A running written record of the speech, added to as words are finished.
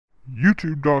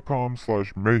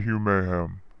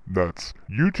youtube.com/mayhewmayhem. That's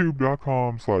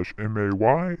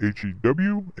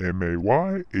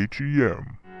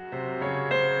youtube.com/MAYHEWMAYHEM.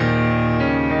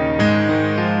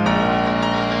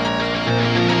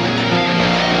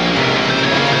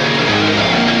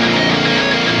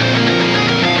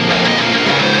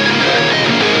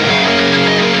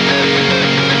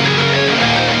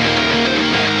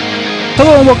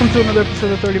 Hello and welcome to another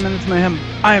episode of 30 Minutes Mayhem.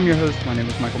 I am your host, my name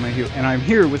is Michael Mayhew, and I'm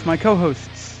here with my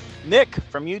co-hosts. Nick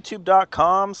from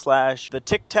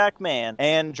youtube.com/the-tic-tac-man.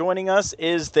 And joining us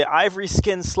is the Ivory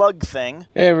Skin Slug Thing.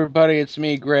 Hey everybody, it's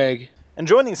me, Greg. And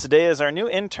joining us today is our new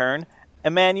intern,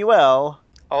 Emmanuel.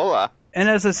 Hola. And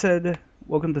as I said,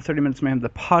 welcome to 30 Minutes Mayhem, the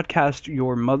podcast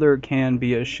your mother can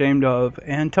be ashamed of.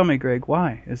 And tell me, Greg,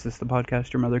 why is this the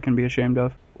podcast your mother can be ashamed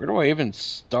of? Where do I even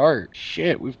start?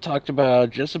 Shit, we've talked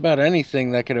about just about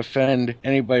anything that could offend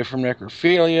anybody from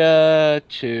necrophilia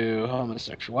to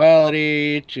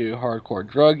homosexuality to hardcore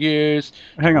drug use,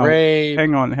 rape.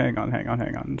 Hang on.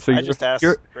 So I just asked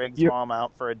Greg's mom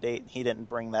out for a date, and he didn't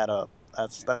bring that up.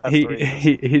 That's he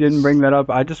didn't bring that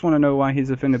up. I just want to know why he's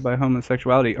offended by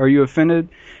homosexuality. Are you offended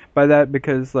by that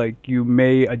because, like, you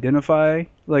may identify,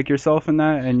 like, yourself in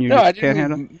that and you just can't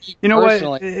handle it? You know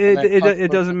what? It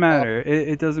doesn't matter.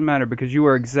 It doesn't matter because you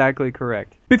are exactly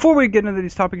correct. Before we get into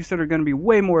these topics that are going to be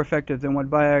way more effective than what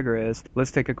Viagra is,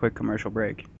 let's take a quick commercial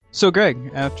break. So,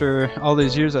 Greg, after all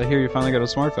these years, I hear you finally got a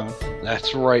smartphone.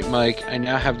 That's right, Mike. I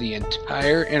now have the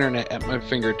entire internet at my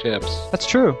fingertips. That's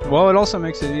true. Well, it also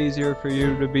makes it easier for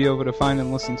you to be able to find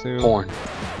and listen to... Porn.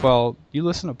 Well, you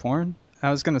listen to porn?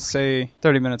 I was going to say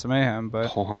 30 Minutes of Mayhem, but...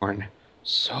 Porn.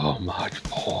 So much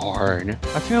porn.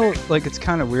 I feel like it's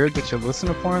kind of weird that you listen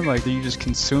to porn, like, are you just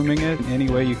consuming it in any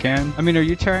way you can? I mean, are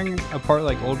you tearing apart,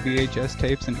 like, old VHS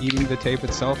tapes and eating the tape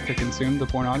itself to consume the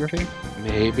pornography?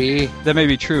 Maybe. That may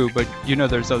be true, but you know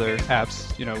there's other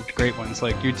apps, you know, great ones,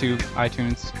 like YouTube,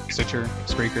 iTunes, Stitcher,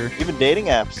 Spreaker. Even dating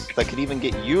apps that could even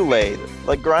get you laid,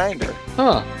 like Grindr.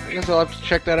 Huh. I guess I'll have to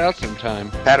check that out sometime.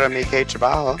 Para mi que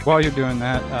trabajo. While you're doing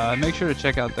that, make sure to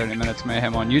check out 30 Minutes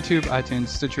Mayhem on YouTube, iTunes,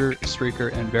 Stitcher, Spreaker,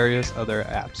 and various other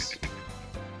apps.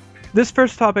 This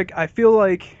first topic, I feel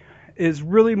like, is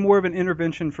really more of an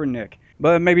intervention for Nick.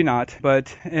 But maybe not.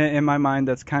 But in my mind,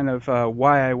 that's kind of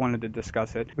why I wanted to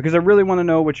discuss it. Because I really want to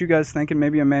know what you guys think, and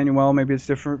maybe Emmanuel, maybe it's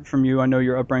different from you. I know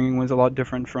your upbringing was a lot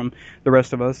different from the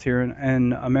rest of us here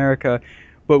in America.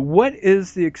 But what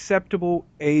is the acceptable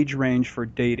age range for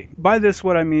dating? By this,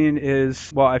 what I mean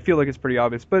is, well, I feel like it's pretty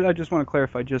obvious, but I just want to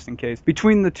clarify just in case.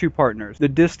 Between the two partners, the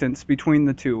distance between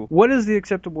the two, what is the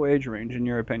acceptable age range in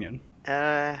your opinion?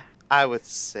 I would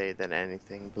say that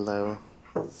anything below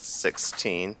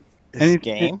 16 is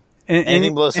game.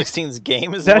 Anything below 16 is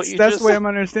game. Is that's what you that's just the way said? I'm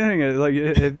understanding it. Like,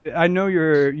 I know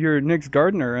you're Nick's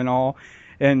gardener and all,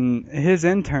 and his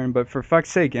intern, but for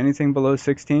fuck's sake, anything below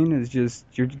 16 is just,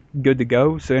 you're good to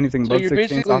go. So anything above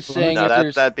 16 is off limits. No,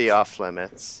 that'd be off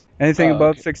limits. Anything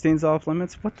above 16 is off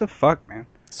limits. What the fuck, man?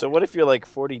 So what if you're like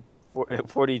 42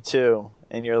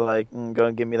 and you're like, go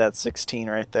and give me that 16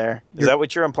 right there? Is that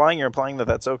what you're implying? You're implying that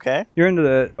that's okay? You're into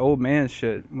that old man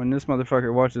shit. When this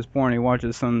motherfucker watches porn, he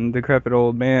watches some decrepit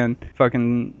old man,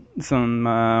 fucking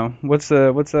some what's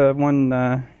that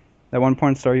one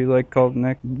porn star you like called,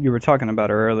 Nick? You were talking about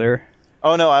her earlier.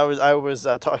 Oh no, I was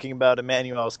talking about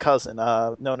Emmanuel's cousin,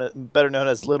 better known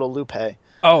as Little Lupe.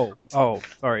 Oh,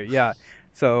 sorry, yeah.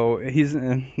 So he's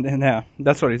yeah,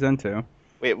 that's what he's into.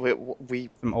 We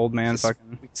Some old man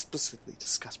fucking. We explicitly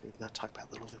discussed we would not talk about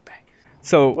Little Lupe.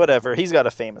 So whatever, he's got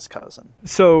a famous cousin.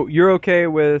 So you're okay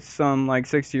with some like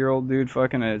 60-year-old dude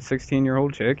fucking a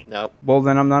 16-year-old chick? Nope. Well,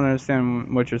 then I'm not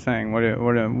understanding what you're saying.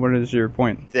 What is your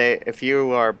point? If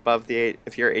you are above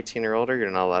if you're 18 or older,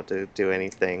 you're not allowed to do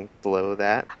anything below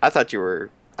that. I thought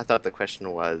the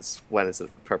question was, when is it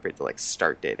appropriate to, like,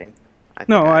 start dating?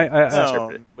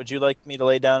 Would you like me to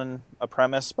lay down a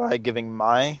premise by giving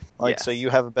yes. So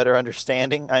you have a better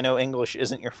understanding? I know English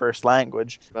isn't your first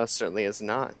language. Most certainly is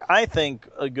not. I think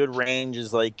a good range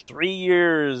is like 3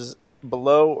 years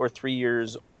below or 3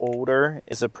 years older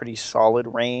is a pretty solid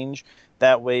range.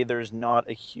 That way there's not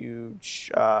a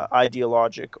huge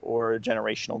ideologic or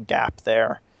generational gap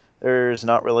there. There's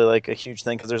not really like a huge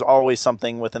thing because there's always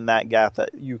something within that gap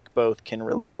that you both can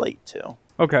relate to.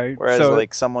 Okay. Whereas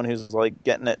like someone who's like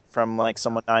getting it from like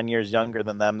someone 9 years younger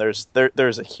than them, there's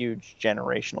a huge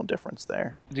generational difference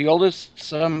there. The oldest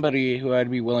somebody who I'd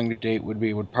be willing to date would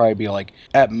probably be like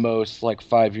at most like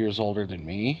 5 years older than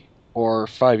me. or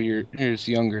 5 years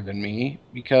younger than me,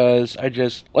 because I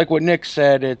just, like what Nick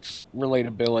said, it's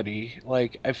relatability.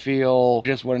 Like, I feel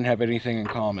just wouldn't have anything in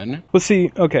common. Well,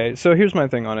 see, okay, so here's my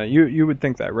thing on it. You would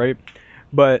think that, right?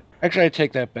 But Actually, I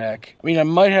take that back. I mean, I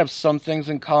might have some things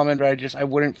in common, but I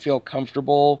wouldn't feel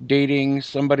comfortable dating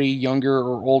somebody younger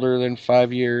or older than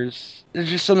 5 years. There's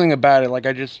just something about it. Like,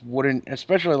 I just wouldn't,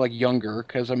 especially like younger,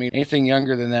 because I mean, anything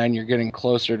younger than that, and you're getting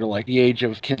closer to like the age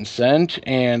of consent.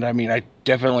 And I mean, I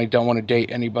definitely don't want to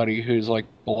date anybody who's like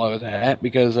below that,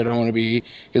 because I don't want to be,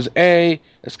 because A,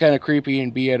 it's kind of creepy,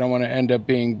 and B, I don't want to end up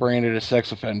being branded a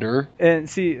sex offender. And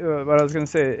see, what I was going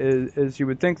to say is you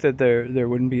would think that there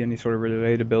wouldn't be any sort of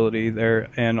relatability there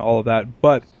and all of that,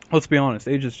 but let's be honest,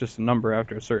 age is just a number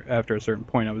after a certain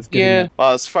point. I was getting at.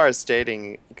 Well, as far as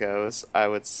dating goes, I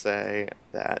would say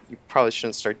that you probably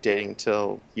shouldn't start dating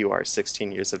until you are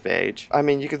 16 years of age. I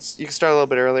mean, you can start a little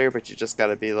bit earlier, but you just got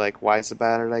to be like wise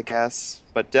about it, I guess.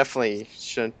 But definitely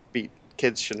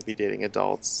kids shouldn't be dating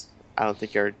adults. I don't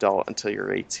think you're an adult until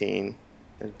you're 18.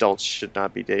 Adults should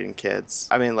not be dating kids.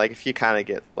 I mean, like, if you kind of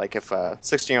get, like, if a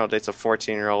 16-year-old dates a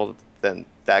 14-year-old, then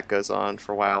that goes on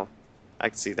for a while. I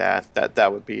can see that.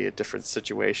 That would be a different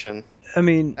situation. I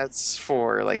mean, As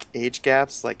for, like, age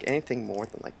gaps, like, anything more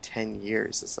than, like, 10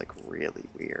 years is, like, really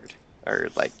weird. Or,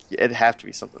 like, it'd have to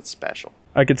be something special.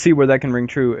 I could see where that can ring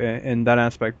true in that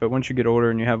aspect, but once you get older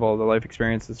and you have all the life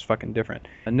experience, it's fucking different.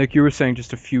 And Nick, you were saying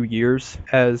just a few years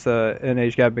as an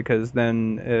age gap, because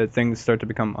then things start to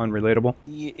become unrelatable.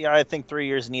 Yeah, I think 3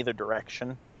 years in either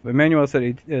direction. Emmanuel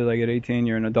said like at 18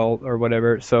 you're an adult or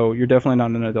whatever, so you're definitely not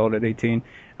an adult at 18.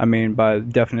 I mean, by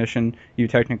definition, you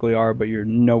technically are, but you're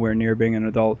nowhere near being an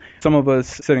adult. Some of us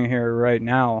sitting here right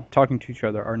now talking to each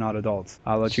other are not adults.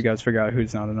 I'll let you guys figure out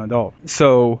who's not an adult.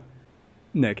 So,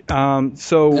 Nick, what I'm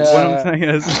saying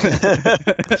is...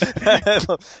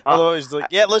 I'm always like,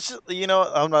 yeah, let's just,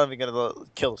 I'm not even going to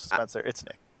kill Spencer. It's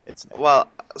Nick. It's Nick. Well,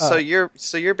 so you're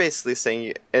basically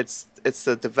saying it's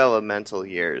the developmental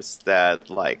years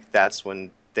that, like, that's when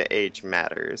the age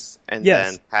matters, and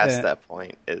Yes, then past that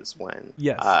point is when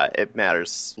Yes. It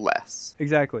matters less.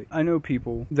 Exactly. I know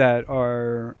people that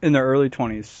are in their early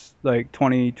 20s, like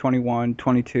 20, 21,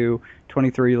 22,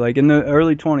 23, like in the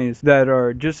early 20s, that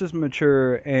are just as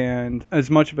mature and as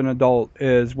much of an adult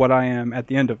as what I am at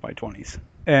the end of my 20s.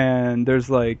 And there's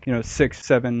like, 6,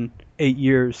 7, 8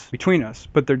 years between us,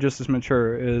 but they're just as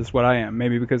mature as what I am,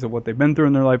 maybe because of what they've been through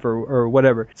in their life or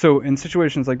whatever. So in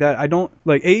situations like that, I don't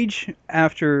like age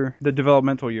after the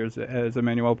developmental years, as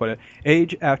Emmanuel put it.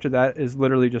 Age after that is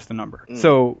literally just a number.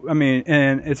 So, I mean,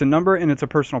 and it's a number and it's a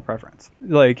personal preference.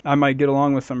 Like, I might get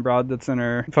along with some broad that's in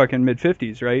her fucking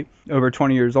mid-50s, right? Over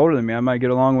 20 years older than me. I might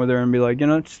get along with her and be like,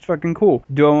 it's fucking cool.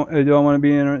 Do I want to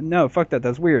be in her? No, fuck that.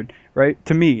 That's weird. Right?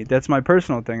 To me, that's my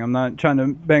personal thing. I'm not trying to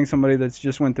bang somebody that's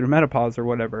just went through menopause or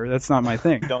whatever. That's not my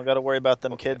thing. You don't got to worry about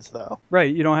them kids, though.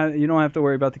 Right. You don't have to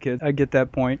worry about the kids. I get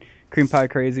that point. Cream pie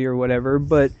crazy or whatever,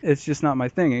 but it's just not my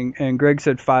thing. And Greg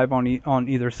said 5 on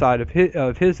either side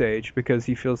of his age because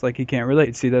he feels like he can't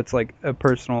relate. See, that's like a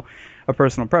personal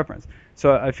preference.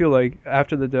 So I feel like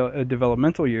after the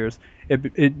developmental years,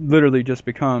 it literally just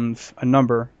becomes a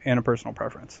number and a personal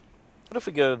preference. What if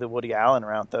we go the Woody Allen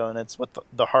route, though, and it's what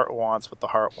the heart wants, what the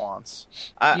heart wants?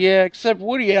 Yeah, except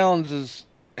Woody Allen's is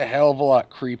a hell of a lot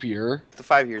creepier. The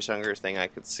 5 years younger thing, I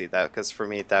could see that, because for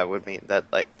me that would mean that,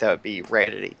 like, that would be right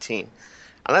at 18.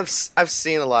 And I've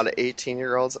seen a lot of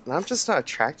 18-year-olds, and I'm just not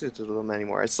attracted to them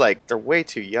anymore. It's like they're way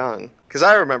too young. Because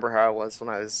I remember how I was when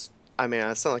I was. I mean,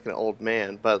 I sound like an old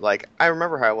man, but, like, I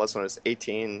remember how I was when I was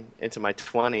 18 into my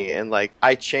 20, and, like,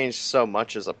 I changed so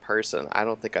much as a person. I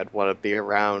don't think I'd want to be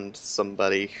around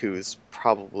somebody who's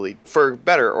probably, for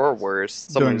better or worse,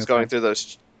 someone who's going through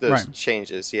those Right.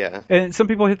 changes, yeah. And some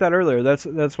people hit that earlier.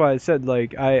 That's why I said,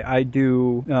 like, I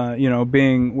do,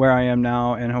 being where I am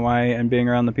now in Hawaii and being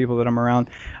around the people that I'm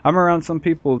around some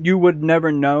people you would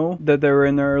never know that they were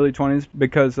in their early 20s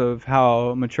because of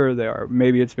how mature they are.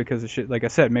 Maybe it's because of shit, like I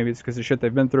said, maybe it's because of shit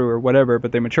they've been through or whatever,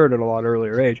 but they matured at a lot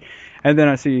earlier age. And then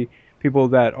I see people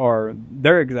that are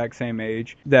their exact same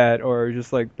age that are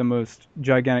just like the most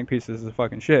gigantic pieces of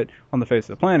fucking shit on the face of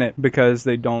the planet because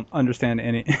they don't understand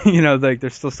any, like they're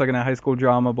still stuck in that high school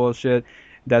drama bullshit.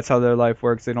 That's how their life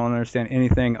works. They don't understand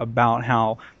anything about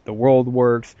how the world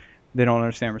works. They don't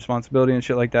understand responsibility and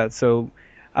shit like that. So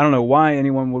I don't know why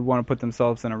anyone would want to put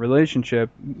themselves in a relationship,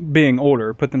 being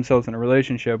older, put themselves in a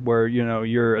relationship where,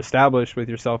 you're established with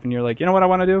yourself and you're like, you know what I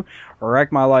want to do?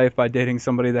 Wreck my life by dating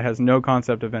somebody that has no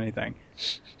concept of anything.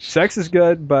 Sex is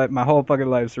good, but my whole fucking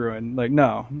life's ruined. Like,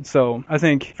 no. So I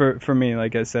think for me,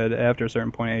 like I said, after a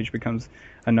certain point, age becomes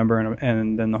a number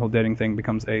and then the whole dating thing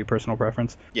becomes a personal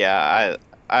preference. Yeah,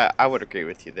 I would agree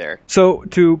with you there. So,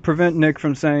 to prevent Nick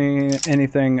from saying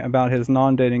anything about his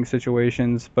non-dating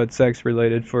situations but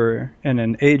sex-related and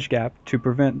an age gap, to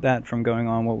prevent that from going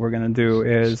on, what we're going to do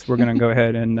is we're going to go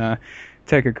ahead and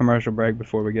take a commercial break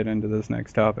before we get into this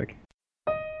next topic.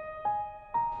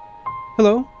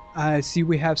 Hello, I see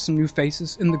we have some new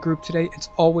faces in the group today. It's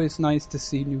always nice to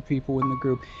see new people in the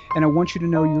group, and I want you to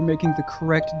know you're making the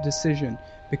correct decision,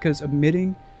 because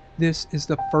admitting this is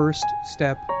the first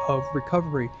step of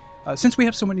recovery. Since we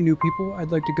have so many new people,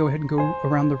 I'd like to go ahead and go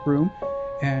around the room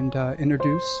and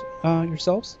introduce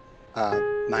yourselves.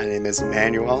 My name is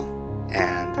Emmanuel,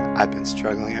 and I've been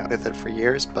struggling with it for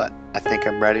years, but I think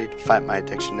I'm ready to fight my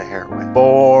addiction to heroin.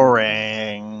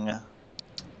 Boring.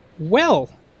 Well,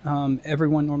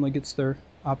 everyone normally gets their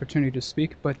opportunity to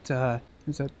speak, but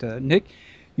is that Nick?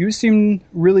 You seem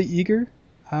really eager.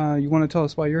 You want to tell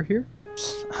us why you're here?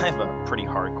 I have a pretty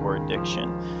hardcore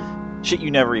addiction. Shit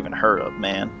you never even heard of,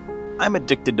 man. I'm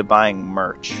addicted to buying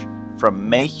merch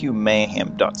from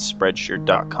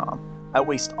mayhewmayhem.spreadshirt.com. I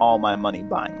waste all my money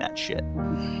buying that shit.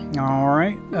 All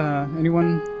right.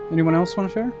 Anyone else want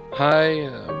to share? Hi,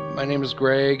 my name is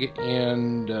Greg,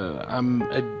 and I'm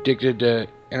addicted to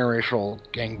interracial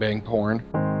gangbang porn.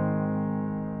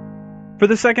 For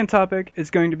the second topic,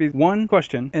 it's going to be one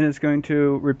question, and it's going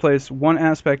to replace one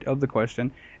aspect of the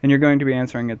question, and you're going to be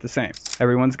answering it the same.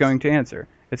 Everyone's going to answer.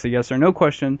 It's a yes or no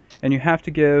question, and you have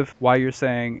to give why you're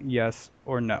saying yes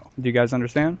or no. Do you guys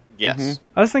understand? Yes. Mm-hmm.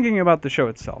 I was thinking about the show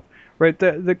itself. Right,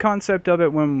 the concept of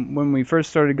it when we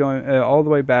first started going all the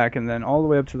way back and then all the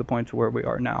way up to the point to where we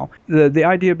are now. The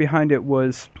idea behind it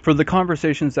was, for the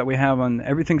conversations that we have on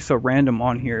everything so random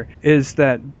on here, is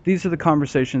that these are the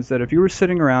conversations that if you were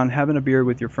sitting around having a beer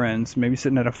with your friends, maybe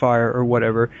sitting at a fire or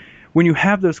whatever, when you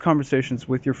have those conversations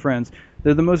with your friends,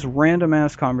 they're the most random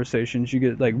ass conversations. You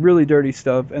get like really dirty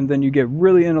stuff, and then you get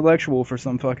really intellectual for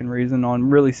some fucking reason on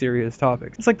really serious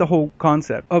topics. It's like the whole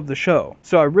concept of the show.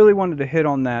 So I really wanted to hit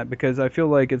on that because I feel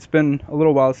like it's been a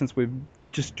little while since we've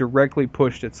just directly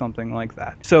pushed at something like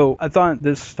that. So I thought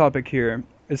this topic here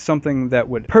is something that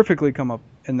would perfectly come up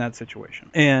in that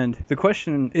situation. And the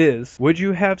question is, would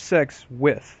you have sex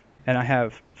with? And I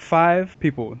have 5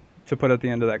 people to put at the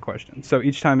end of that question. So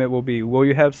each time it will be, will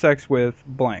you have sex with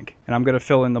blank? And I'm going to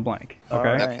fill in the blank. Okay?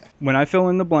 Alright. When I fill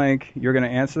in the blank, you're going to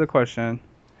answer the question,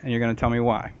 and you're going to tell me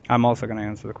why. I'm also going to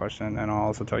answer the question, and I'll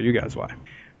also tell you guys why.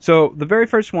 So the very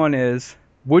first one is,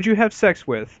 would you have sex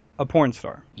with a porn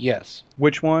star? Yes.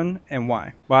 Which one and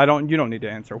why? Well, you don't need to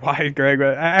answer why, Greg.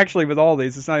 Actually, with all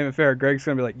these, it's not even fair. Greg's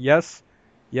going to be like, yes,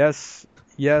 yes,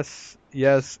 yes,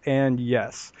 yes, and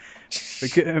yes.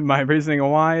 My reasoning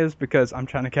on why is because I'm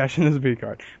trying to cash in this V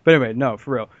card. But anyway, no,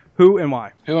 for real. Who and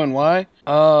why? Who and why?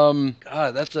 God,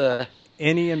 that's a...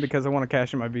 Any and because I want to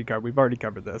cash in my V card. We've already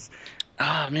covered this.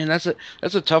 Man, that's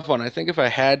a tough one. I think if I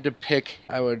had to pick,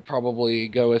 I would probably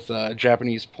go with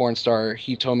Japanese porn star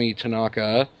Hitomi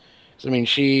Tanaka. I mean,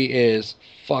 she is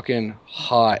fucking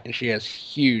hot, and she has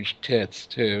huge tits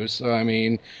too. So I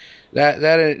mean, that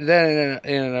in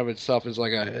and of itself is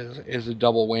like a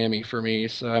double whammy for me.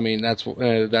 So I mean, that's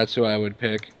who I would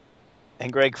pick.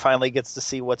 And Greg finally gets to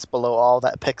see what's below all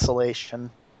that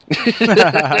pixelation.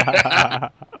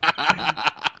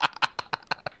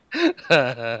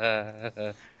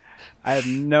 I have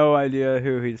no idea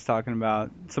who he's talking about.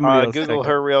 Somebody else Google take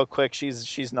her real quick.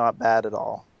 She's not bad at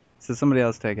all. So somebody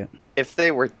else take it. If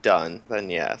they were done, then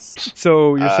yes.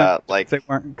 So you're saying like, they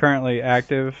weren't currently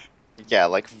active? yeah,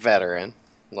 like veteran,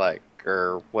 like,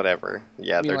 or whatever.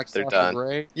 Yeah, You mean they're like they're Sasha done.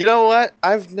 Grey? You know what?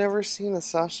 I've never seen a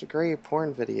Sasha Grey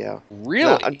porn video.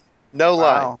 Really? No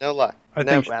lie, Wow. no lie. I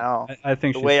Never. think Wow. I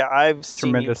think The she's way I've seen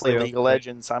you tremendously play League of overrated.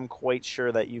 Legends, I'm quite sure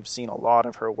that you've seen a lot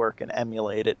of her work and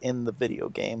emulate it in the video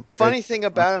game. Funny thing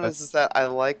about it is that I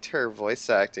liked her voice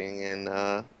acting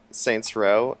in Saints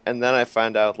Row, and then I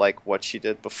found out like what she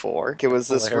did before. It was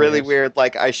this really Hilarious. weird.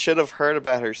 Like I should have heard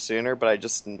about her sooner, but I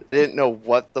just didn't know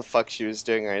what the fuck she was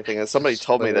doing or anything. And somebody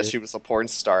told me that Hilarious. she was a porn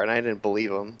star, and I didn't believe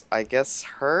them. I guess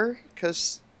her,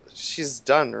 because she's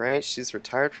done, right? She's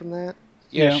retired from that.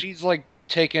 Yeah, Yeah. she's like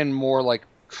taken more like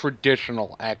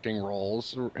traditional acting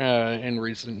roles in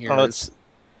recent years. Oh,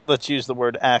 let's use the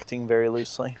word acting very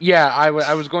loosely. Yeah, I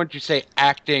was going to say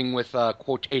acting with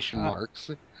quotation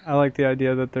marks. I like the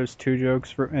idea that there's 2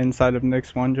 jokes inside of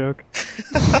Nick's 1 joke.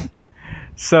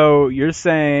 So you're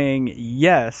saying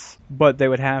yes, but they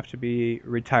would have to be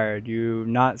retired.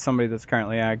 Not somebody that's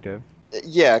currently active.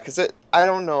 Yeah, because I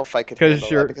don't know if I could 'Cause handle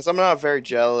you're- that because I'm not a very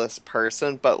jealous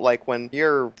person, but like when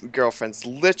your girlfriend's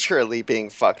literally being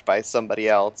fucked by somebody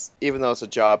else, even though it's a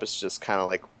job, it's just kind of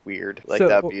like weird. Like So-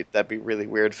 that'd be really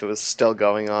weird if it was still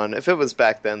going on. If it was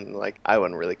back then, like I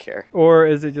wouldn't really care. Or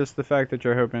is it just the fact that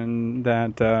you're hoping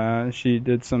that she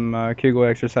did some Kegel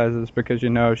exercises because you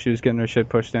know if she was getting her shit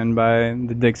pushed in by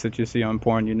the dicks that you see on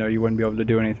porn, you know you wouldn't be able to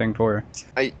do anything for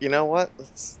her? You know what?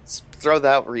 Let's throw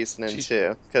that reason in She's-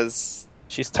 too, because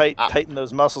She's tighten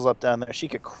those muscles up down there. She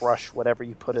could crush whatever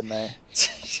you put in there.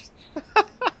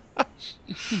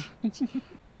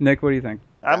 Nick, what do you think?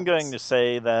 I'm going to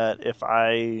say that if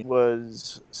I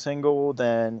was single,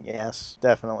 then yes,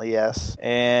 definitely yes.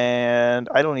 And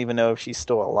I don't even know if she's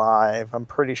still alive. I'm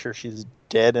pretty sure she's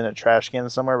dead in a trash can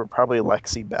somewhere, but probably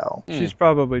Lexi Bell. She's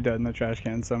probably dead in the trash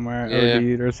can somewhere, Yeah.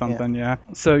 OD'd or something, yeah.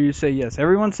 So you say yes.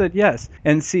 Everyone said yes.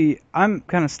 And see, I'm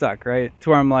kind of stuck, right?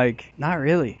 To where I'm like, not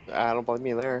really. I don't blame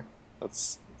you there.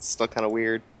 That's still kind of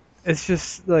weird. It's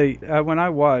just like when I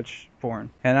watch porn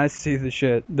and I see the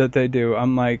shit that they do,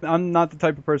 I'm like, I'm not the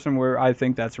type of person where I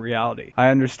think that's reality. I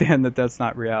understand that that's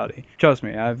not reality. Trust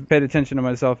me, I've paid attention to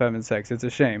myself having sex. It's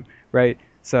a shame, right?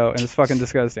 So, and it's fucking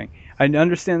disgusting. I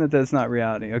understand that that's not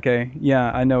reality, okay?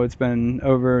 Yeah, I know it's been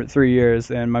over 3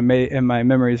 years and my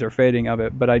memories are fading of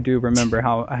it, but I do remember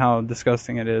how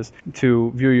disgusting it is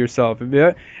to view yourself.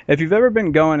 If you've ever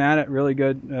been going at it really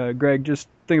good, Greg, just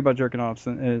think about jerking off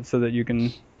so that you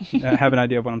can have an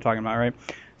idea of what I'm talking about, right?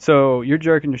 So you're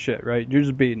jerking your shit, right? You're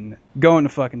just beating it. Going to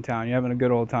fucking town. You're having a good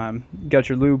old time. You got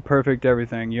your lube perfect,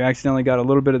 everything. You accidentally got a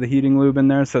little bit of the heating lube in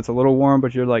there, so it's a little warm,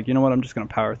 but you're like, you know what? I'm just going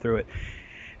to power through it.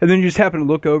 And then you just happen to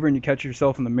look over and you catch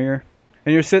yourself in the mirror.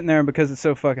 And you're sitting there, and because it's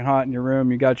so fucking hot in your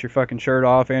room, you got your fucking shirt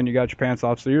off and you got your pants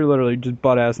off, so you're literally just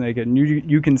butt-ass naked. And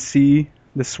you can see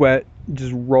the sweat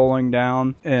just rolling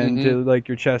down into like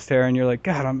your chest hair, and you're like,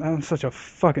 God, I'm such a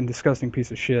fucking disgusting piece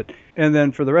of shit. And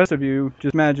then for the rest of you,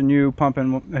 just imagine you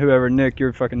pumping whoever. Nick,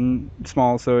 you're fucking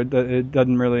small, so it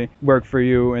doesn't really work for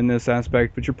you in this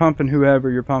aspect, but you're pumping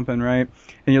whoever you're pumping, right?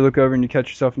 And you look over and you catch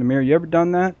yourself in the mirror. You ever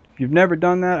done that? If you've never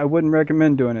done that, I wouldn't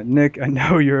recommend doing it. Nick, I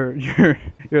know you're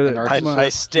I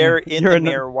stare in the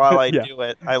mirror while I Yeah. do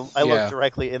it. I Yeah. look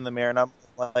directly in the mirror, and I'm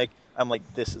like,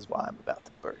 this is why I'm about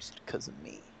to burst because of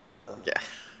me. Ugh. Yeah.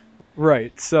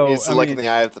 right. So He's I looking mean, in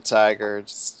the eye of the tiger.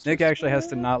 Just... Nick actually has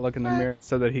to not look in the mirror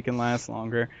so that he can last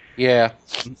longer. Yeah.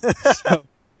 So,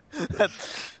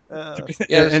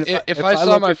 Yeah. and If I saw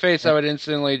look my at- face, I would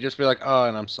instantly just be like, oh,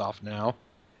 and I'm soft now.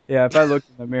 Yeah, if I look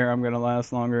in the mirror, I'm gonna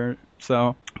last longer.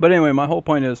 So, but anyway, my whole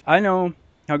point is, I know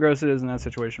how gross it is in that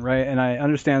situation, right? And I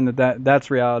understand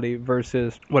that's reality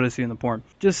versus what I see in the porn.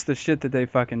 Just the shit that they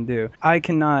fucking do. I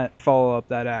cannot follow up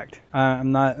that act.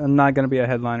 I'm not gonna be a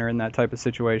headliner in that type of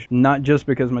situation. Not just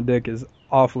because my dick is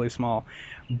awfully small,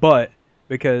 but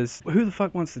because who the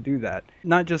fuck wants to do that?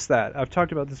 Not just that. I've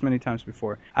talked about this many times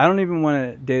before. I don't even want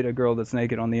to date a girl that's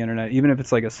naked on the internet, even if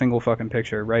it's like a single fucking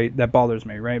picture, right? That bothers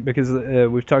me, right? Because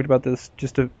we've talked about this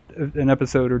just an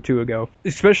episode or two ago.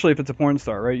 Especially if it's a porn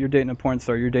star, right? You're dating a porn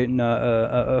star. You're dating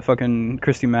a fucking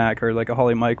Christy Mack or like a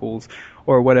Holly Michaels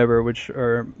or whatever, which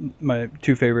are my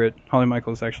two favorite. Holly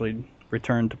Michaels actually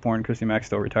returned to porn. Christy Mack's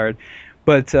still retired.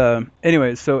 But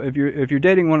anyway, so if you're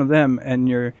dating one of them and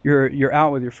you're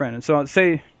out with your friend, and so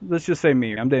let's just say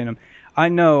me, I'm dating him. I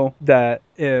know that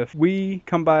if we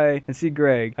come by and see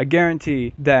Greg, I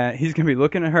guarantee that he's gonna be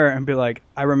looking at her and be like,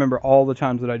 I remember all the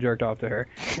times that I jerked off to her,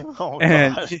 Oh,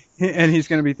 and God. and he's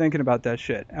gonna be thinking about that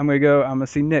shit. I'm gonna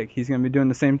see Nick. He's gonna be doing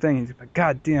the same thing. He's like,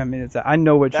 God damn it, I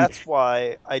know what That's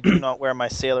why I do not wear my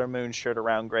Sailor Moon shirt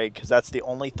around Greg, because that's the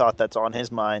only thought that's on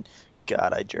his mind.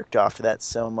 God, I jerked off to that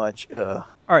so much. Ugh.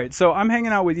 All right, so I'm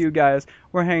hanging out with you guys.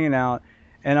 We're hanging out,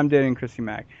 and I'm dating Christy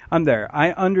Mack. I'm there.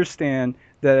 I understand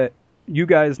that you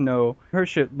guys know her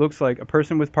shit looks like a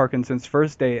person with Parkinson's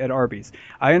first day at Arby's.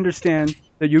 I understand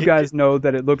that you guys know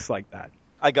that it looks like that.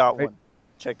 I got Right. one.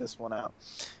 Check this one out.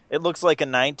 It looks like a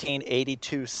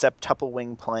 1982 septuple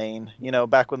wing plane. You know,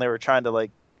 back when they were trying to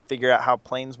like figure out how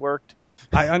planes worked.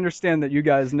 I understand that you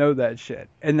guys know that shit,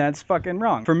 and that's fucking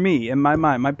wrong. For me, in my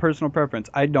mind, my personal preference,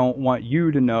 I don't want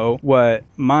you to know what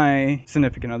my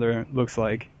significant other looks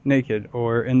like naked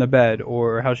or in the bed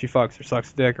or how she fucks or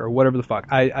sucks dick or whatever the fuck.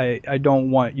 I don't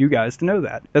want you guys to know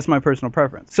that. That's my personal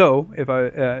preference. So if I,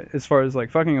 as far as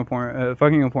like fucking a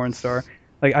porn star,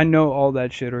 like I know all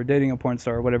that shit, or dating a porn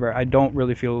star or whatever, I don't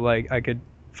really feel like I could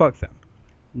fuck them.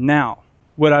 Now,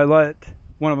 would I let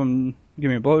one of them give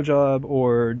me a blowjob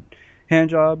or hand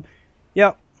job?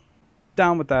 Yep,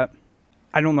 down with that.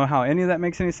 I don't know how any of that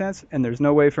makes any sense, and there's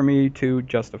no way for me to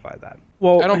justify that.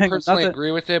 Well, I don't hang on, personally not that-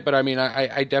 agree with it, but I mean,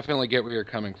 I definitely get where you're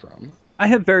coming from. I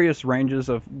have various ranges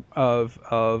of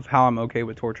how I'm okay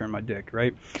with torturing my dick,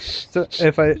 right? So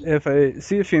if I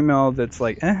see a female that's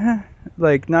like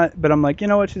like not, but I'm like, you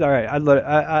know what, she's all right.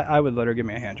 I would let her give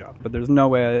me a hand job, but there's no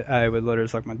way I would let her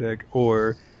suck my dick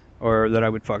or that I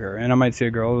would fuck her. And I might see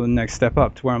a girl the next step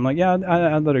up to where I'm like, yeah,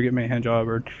 I'd let her give me a hand job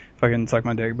or fucking suck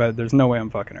my dick, but there's no way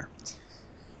I'm fucking her.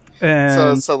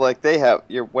 And So like they have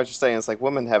what you're saying is like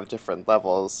women have different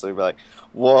levels. So you're like,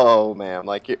 whoa, man,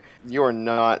 like you're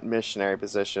not missionary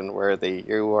position worthy.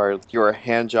 You're a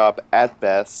hand job at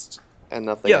best and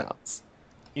nothing Yeah. else.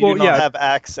 You do not have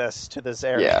access to this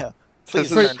area. Yeah.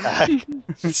 Please This turn back.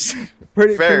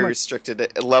 pretty Very much,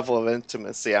 restricted level of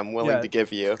intimacy I'm willing Yeah. to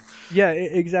give you. yeah,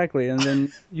 exactly. And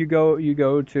then you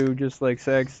go to just like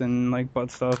sex and like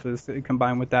butt stuff is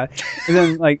combined with that, and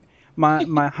then like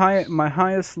my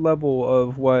highest level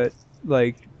of what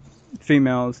like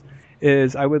females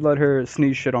is I would let her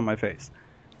sneeze shit on my face.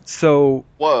 So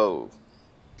Whoa.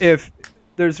 if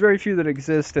there's very few that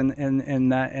exist in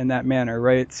that manner,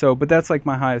 right? So, but that's like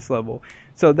my highest level.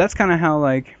 So that's kind of how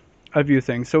like I view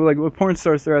things. So like with porn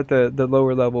stars, they're at the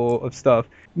lower level of stuff.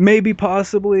 Maybe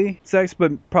possibly sex,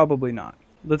 but probably not.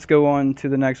 Let's go on to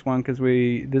the next one because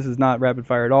this is not rapid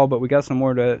fire at all, but we got some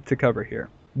more to cover here.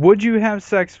 Would you have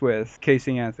sex with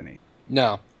Casey Anthony?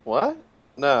 No, What?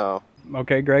 No.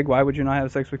 Okay, Greg, why would you not have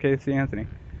sex with Casey Anthony?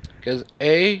 because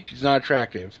A, she's not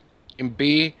attractive, and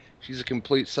B, she's a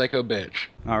complete psycho bitch.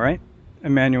 All right,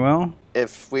 Emmanuel.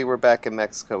 If we were back in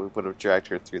Mexico, we would have dragged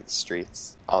her through the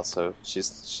streets. Also,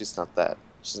 she's not that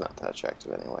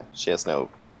attractive anyway. She has no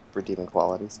redeeming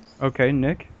qualities. Okay,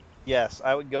 Nick. Yes,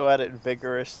 I would go at it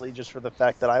vigorously just for the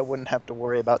fact that I wouldn't have to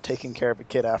worry about taking care of a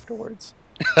kid afterwards.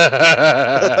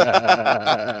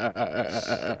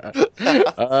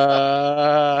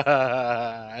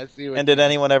 I see what And did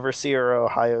anyone ever see her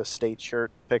Ohio State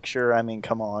shirt picture? I mean,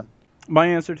 come on. My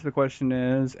answer to the question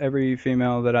is every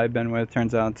female that I've been with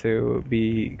turns out to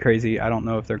be crazy. I don't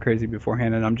know if they're crazy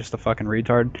beforehand and I'm just a fucking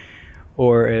retard,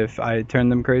 or if I turn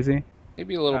them crazy.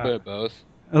 Maybe a little bit of both.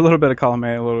 A little bit of column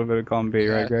A, a little bit of column B,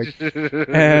 right, Greg?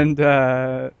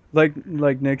 And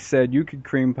like Nick said, you could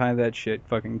cream pie that shit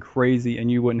fucking crazy,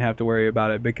 and you wouldn't have to worry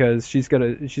about it because she's got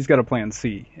a plan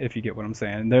C, if you get what I'm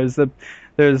saying.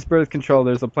 There's birth control,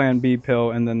 there's a plan B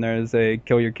pill, and then there's a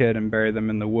kill your kid and bury them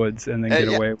in the woods and then get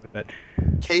Yeah. away with it.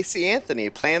 Casey Anthony,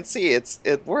 Plan C.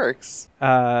 It works.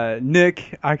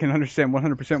 Nick, I can understand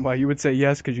 100% why you would say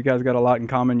yes, because you guys got a lot in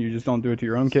common. You just don't do it to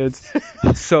your own kids.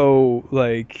 So,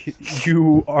 like,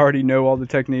 you already know all the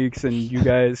techniques, and you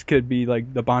guys could be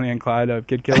like the Bonnie and Clyde of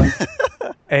kid killing.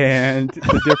 And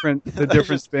the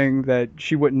difference being that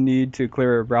she wouldn't need to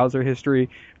clear her browser history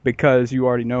because you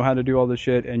already know how to do all the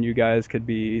shit, and you guys could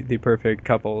be the perfect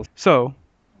couple. So,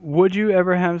 would you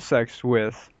ever have sex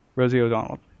with Rosie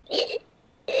O'Donnell?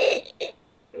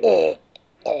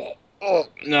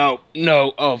 No,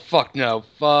 oh fuck no.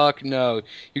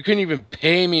 You couldn't even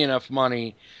pay me enough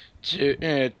money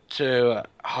to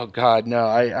oh god, no.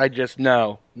 I just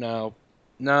no.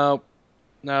 I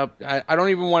don't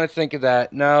even want to think of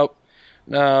that. Nope.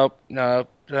 I'm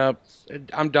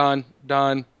done.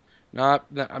 I'm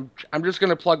just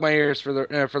gonna plug my ears for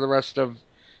the rest of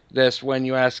this when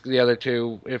you ask the other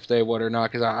two if they would or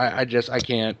not, because I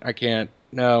can't.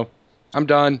 No, I'm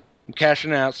done. I'm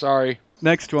cashing out. Sorry.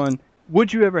 Next one.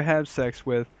 Would you ever have sex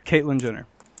with Caitlyn Jenner?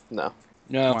 No.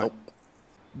 No. Why?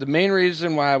 The main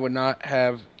reason why I would not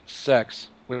have sex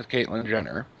with Caitlyn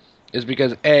Jenner is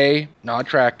because A, not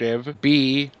attractive,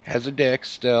 B, has a dick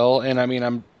still, and I mean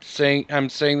I'm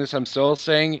still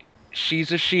saying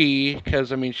she's a she,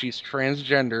 because I mean she's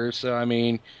transgender, so I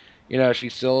mean, you know,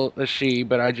 she's still a she,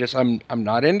 but I'm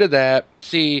not into that.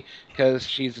 C, because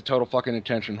she's a total fucking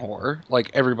attention whore,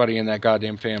 like everybody in that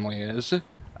goddamn family is.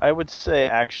 I would say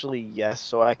actually yes,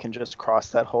 so I can just cross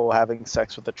that whole having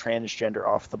sex with a transgender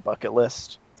off the bucket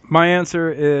list. My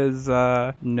answer is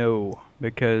no,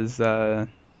 because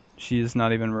she's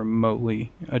not even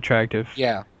remotely attractive.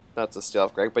 Yeah. Not to steal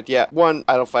off Greg, but yeah, 1,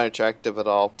 I don't find attractive at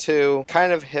all. 2,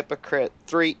 kind of hypocrite.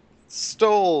 3,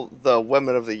 stole the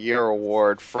Women of the Year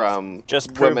award from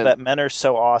Just prove women. that men are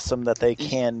so awesome that they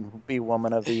can be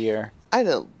Woman of the Year. I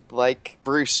don't like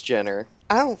Bruce Jenner.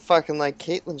 I don't fucking like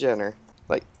Caitlyn Jenner.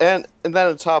 Like, and then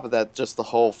on top of that, just the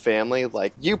whole family.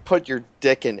 Like, you put your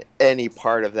dick in any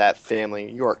part of that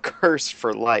family, you are cursed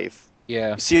for life.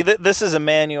 Yeah. See, this is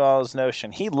Emmanuel's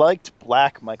notion. He liked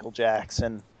black Michael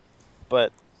Jackson,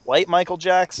 but white Michael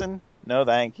Jackson? No,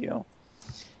 thank you.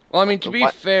 Well, I mean, to be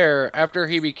What? fair, after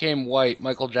he became white,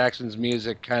 Michael Jackson's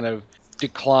music kind of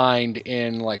declined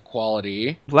in like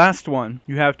quality. Last one.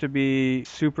 You have to be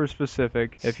super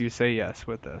specific if you say yes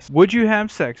with this. Would you have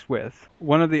sex with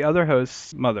one of the other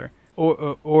host's mother?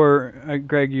 Or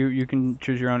Greg, you can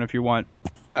choose your own if you want.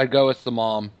 I'd go with the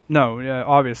mom. No,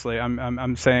 obviously,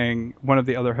 I'm saying one of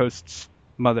the other hosts'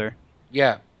 mother.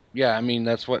 Yeah. I mean,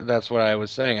 that's what I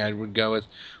was saying. I would go with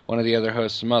one of the other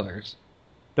hosts' mothers.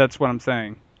 That's what I'm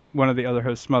saying. One of the other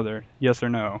hosts' mother. Yes or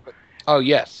no? Oh,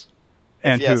 yes.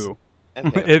 And yes. who?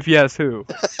 And who? If yes, who?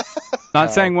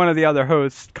 Not saying one of the other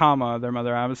hosts, comma, their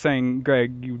mother. I was saying,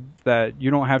 Greg, that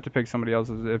you don't have to pick somebody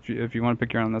else's. If you want to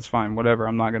pick your own, that's fine. Whatever.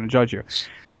 I'm not going to judge you.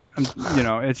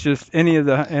 It's just any of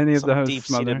the hosts'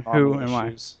 mother. Who and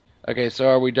why? Okay, so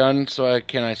are we done? So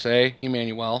can I say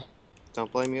Emmanuel? Don't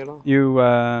blame you at all.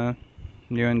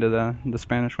 You into the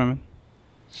Spanish women?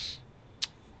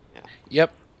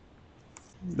 Yep.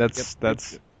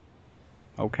 That's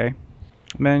okay.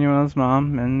 Manuel's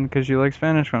mom, and because you like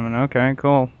Spanish women. Okay,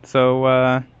 cool. So,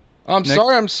 I'm Nick?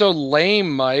 sorry I'm so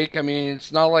lame, Mike. I mean,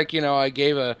 it's not like, I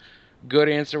gave a good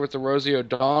answer with the Rosie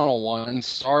O'Donnell one.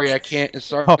 Sorry, I can't.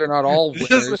 Sorry, they're not all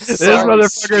winners. This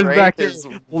motherfucker's back here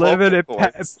Straight as living in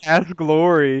vocal cords. past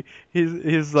glory.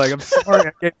 He's like, I'm sorry,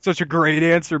 I gave such a great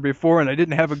answer before, and I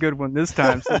didn't have a good one this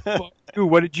time. So, fuck you.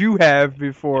 What did you have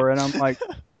before? And I'm like,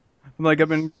 I've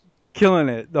been killing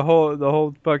it the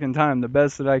whole fucking time, the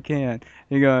best that I can. And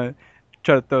you're gonna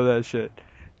try to throw that shit.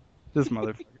 This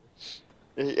motherfucker.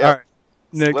 Yeah. All right,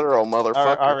 Nick. Literal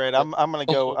motherfucker. All right. I'm gonna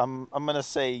go. I'm gonna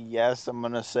say yes. I'm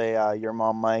gonna say your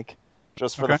mom, Mike,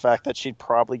 just for Okay. the fact that she'd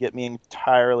probably get me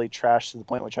entirely trashed to the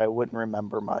point which I wouldn't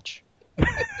remember much,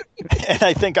 and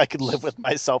I think I could live with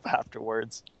myself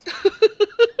afterwards.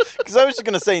 Because I was just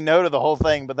gonna say no to the whole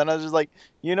thing, but then I was just like,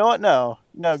 you know what? No,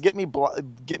 get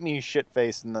me shit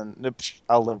faced, and then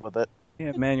I'll live with it.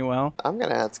 Yeah, Manuel. I'm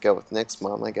gonna have to go with Nick's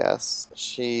mom, I guess.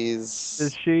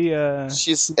 Is She's she?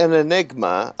 an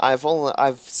enigma.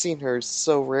 I've seen her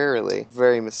so rarely.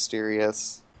 Very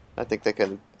mysterious. I think that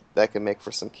can make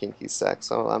for some kinky sex.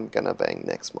 So I'm gonna bang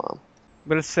Nick's mom. I'm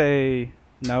gonna say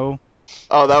no.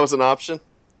 Oh, that was an option.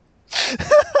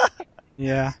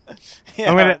 Yeah.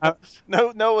 Yeah,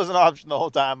 no was an option the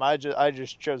whole time. I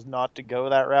just chose not to go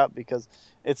that route because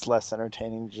it's less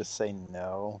entertaining to just say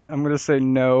no. I'm gonna say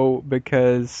no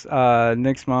because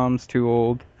Nick's mom's too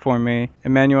old for me.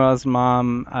 Emmanuel's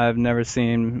mom I've never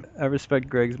seen. I respect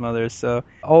Greg's mother, so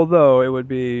although it would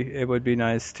be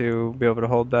nice to be able to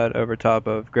hold that over top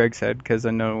of Greg's head because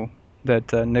I know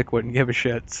that Nick wouldn't give a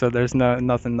shit. So there's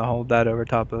nothing to hold that over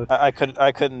top of. I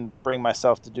couldn't bring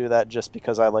myself to do that just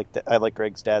because I like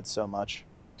Greg's dad so much.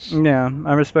 Yeah,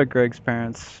 I respect Greg's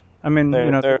parents. I mean,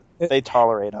 They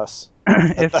tolerate us.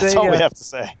 if That's they, all we have to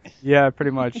say. Yeah,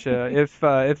 pretty much. If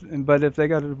they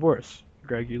got a divorce,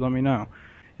 Greg, you let me know.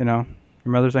 Your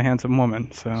mother's a handsome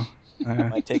woman, so. I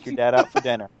might take your dad out for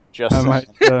dinner. Just I saying. might.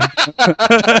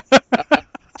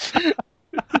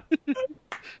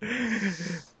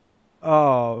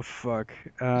 Oh fuck.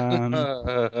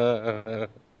 Oh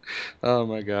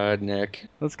my God, Nick.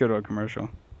 Let's go to a commercial.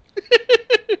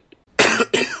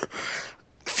 I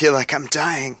feel like I'm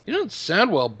dying. You don't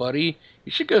sound well, buddy.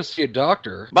 You should go see a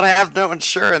doctor. But I have no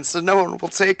insurance, so no one will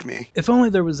take me. If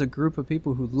only there was a group of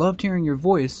people who loved hearing your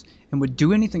voice and would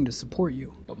do anything to support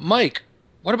you. But Mike,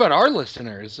 what about our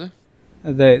listeners?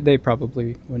 They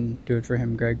probably wouldn't do it for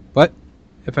him, Greg. But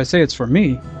if I say it's for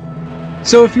me...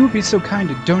 So if you would be so kind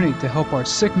to donate to help our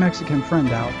sick Mexican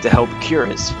friend out... To help cure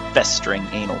his festering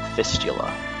anal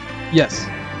fistula. Yes,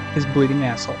 his bleeding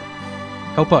asshole.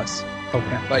 Help us. Help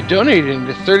him. By donating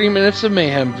to 30 Minutes of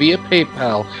Mayhem via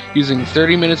PayPal using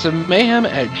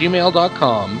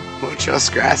 30minutesofmayhem@gmail.com. Muchas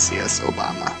gracias,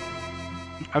 Obama.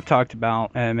 I've talked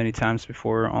about many times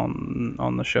before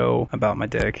on the show about my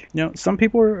dick. Some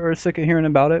people are sick of hearing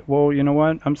about it. Well, you know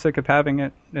what? I'm sick of having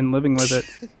it and living with it.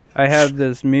 I have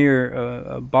this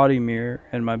mirror, a body mirror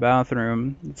in my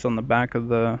bathroom. It's on the back of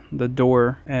the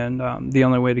door, and the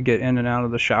only way to get in and out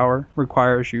of the shower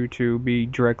requires you to be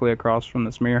directly across from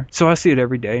this mirror. So I see it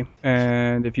every day,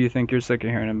 and if you think you're sick of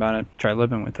hearing about it, try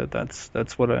living with it. That's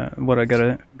what I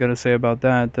gotta say about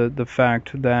that. The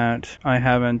fact that I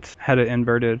haven't had it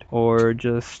inverted or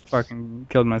just fucking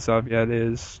killed myself yet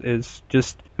is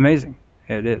just amazing.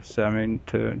 It is. I mean,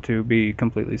 to be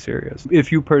completely serious.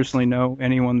 If you personally know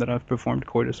anyone that I've performed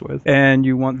coitus with, and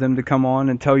you want them to come on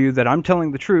and tell you that I'm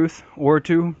telling the truth, or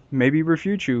to maybe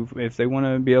refute you if they want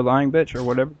to be a lying bitch or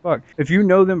whatever the fuck. If you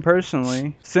know them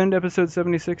personally, send episode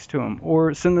 76 to them,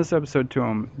 or send this episode to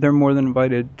them. They're more than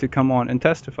invited to come on and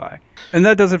testify. And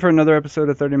that does it for another episode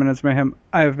of 30 Minutes Mayhem.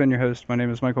 I have been your host. My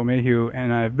name is Michael Mayhew,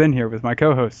 and I've been here with my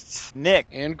co-hosts, Nick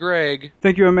and Greg.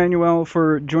 Thank you, Emmanuel,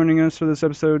 for joining us for this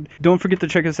episode. Don't forget to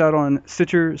check us out on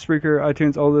Stitcher, Spreaker,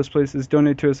 iTunes, all those places.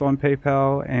 Donate to us on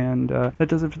PayPal, and that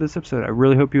does it for this episode. I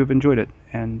really hope you have enjoyed it.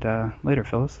 And later,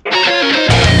 fellas.